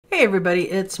Hey everybody,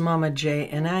 it's Mama J,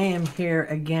 and I am here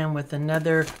again with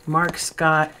another Mark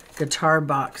Scott guitar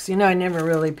box. You know, I never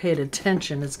really paid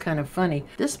attention. It's kind of funny.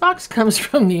 This box comes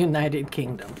from the United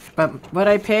Kingdom, but what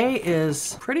I pay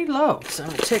is pretty low. So I'm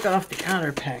going to take off the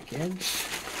outer package,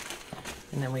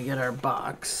 and then we get our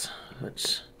box,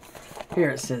 which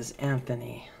here it says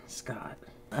Anthony Scott.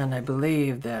 And I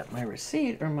believe that my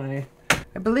receipt, or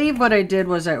I believe what I did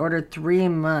was I ordered 3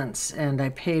 months and I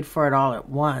paid for it all at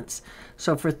once.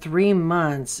 So for 3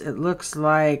 months, it looks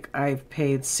like I've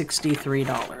paid $63.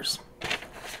 So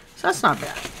that's not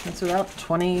bad. That's about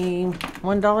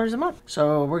 $21 a month.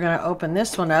 So we're gonna open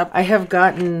this one up. I have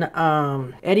gotten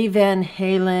Eddie Van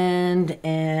Halen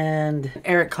and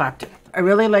Eric Clapton. I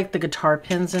really like the guitar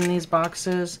pins in these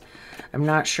boxes. I'm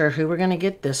not sure who we're gonna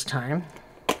get this time,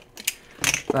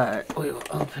 but we will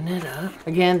open it up.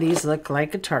 Again, these look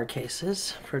like guitar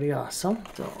cases. Pretty awesome.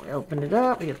 So we open it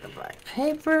up, we get the black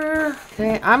paper.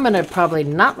 Okay, I'm gonna probably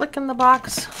not look in the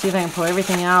box, see if I can pull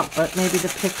everything out, but maybe the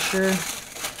picture.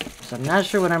 So I'm not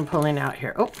sure what I'm pulling out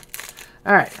here. Oh,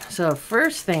 all right. So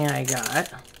first thing I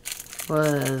got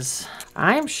was,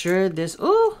 I'm sure this,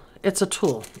 ooh, it's a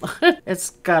tool. It's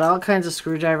got all kinds of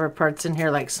screwdriver parts in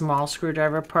here, like small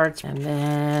screwdriver parts. And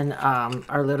then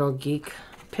our little geek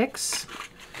picks.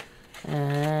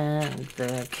 And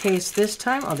the case this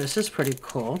time, oh, this is pretty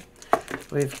cool.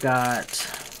 We've got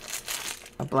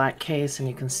a black case, and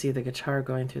you can see the guitar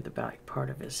going through the back part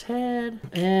of his head.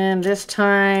 And this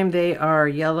time they are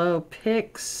yellow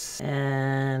picks,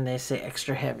 and they say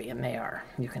extra heavy, and they are.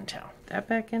 You can tell. That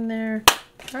back in there.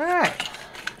 All right.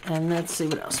 And let's see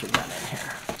what else we got in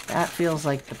here. That feels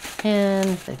like the pin.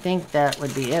 I think that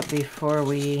would be it before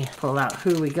we pull out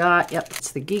who we got. Yep,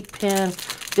 it's the geek pin.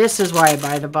 This is why I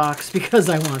buy the box, because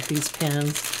I want these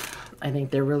pins. I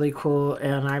think they're really cool,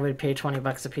 and I would pay 20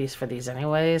 bucks a piece for these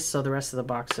anyways, so the rest of the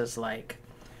box is like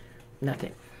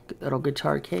nothing. Little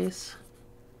guitar case.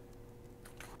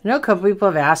 I know a couple people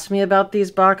have asked me about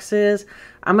these boxes.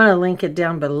 I'm going to link it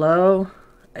down below.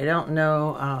 I don't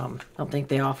know, I don't think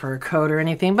they offer a code or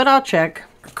anything, but I'll check.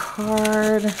 A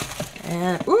card,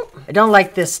 and ooh, I don't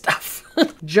like this stuff.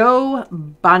 Joe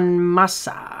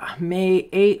Bonamassa, May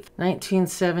 8th,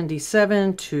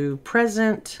 1977 to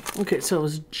present. Okay, so it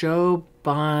was Joe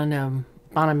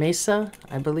Bonamassa,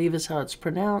 I believe is how it's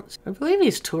pronounced. I believe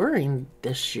he's touring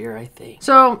this year, I think.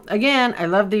 So again, I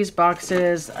love these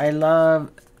boxes.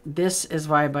 This is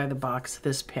why I buy the box,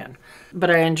 this pin.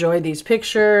 But I enjoy these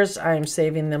pictures. I'm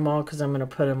saving them all because I'm going to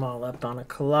put them all up on a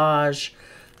collage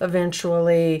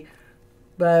eventually.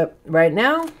 But right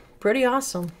now, pretty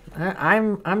awesome.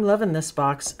 I'm loving this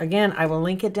box. Again, I will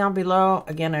link it down below.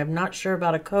 Again, I'm not sure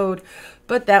about a code,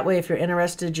 but that way if you're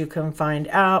interested, you can find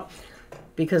out.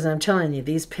 Because I'm telling you,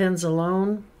 these pins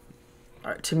alone,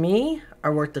 to me,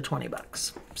 are worth the 20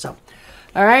 bucks. So,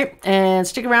 all right, and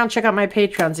stick around, check out my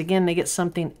Patreons. Again, they get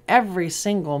something every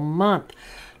single month.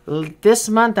 This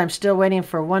month, I'm still waiting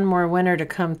for one more winner to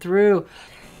come through.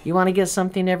 You want to get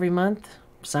something every month?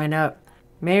 Sign up.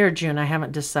 May or June, I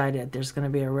haven't decided. There's going to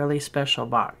be a really special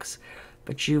box,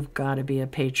 but you've got to be a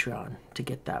Patreon to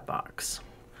get that box.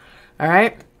 All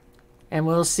right, and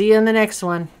we'll see you in the next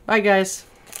one. Bye, guys.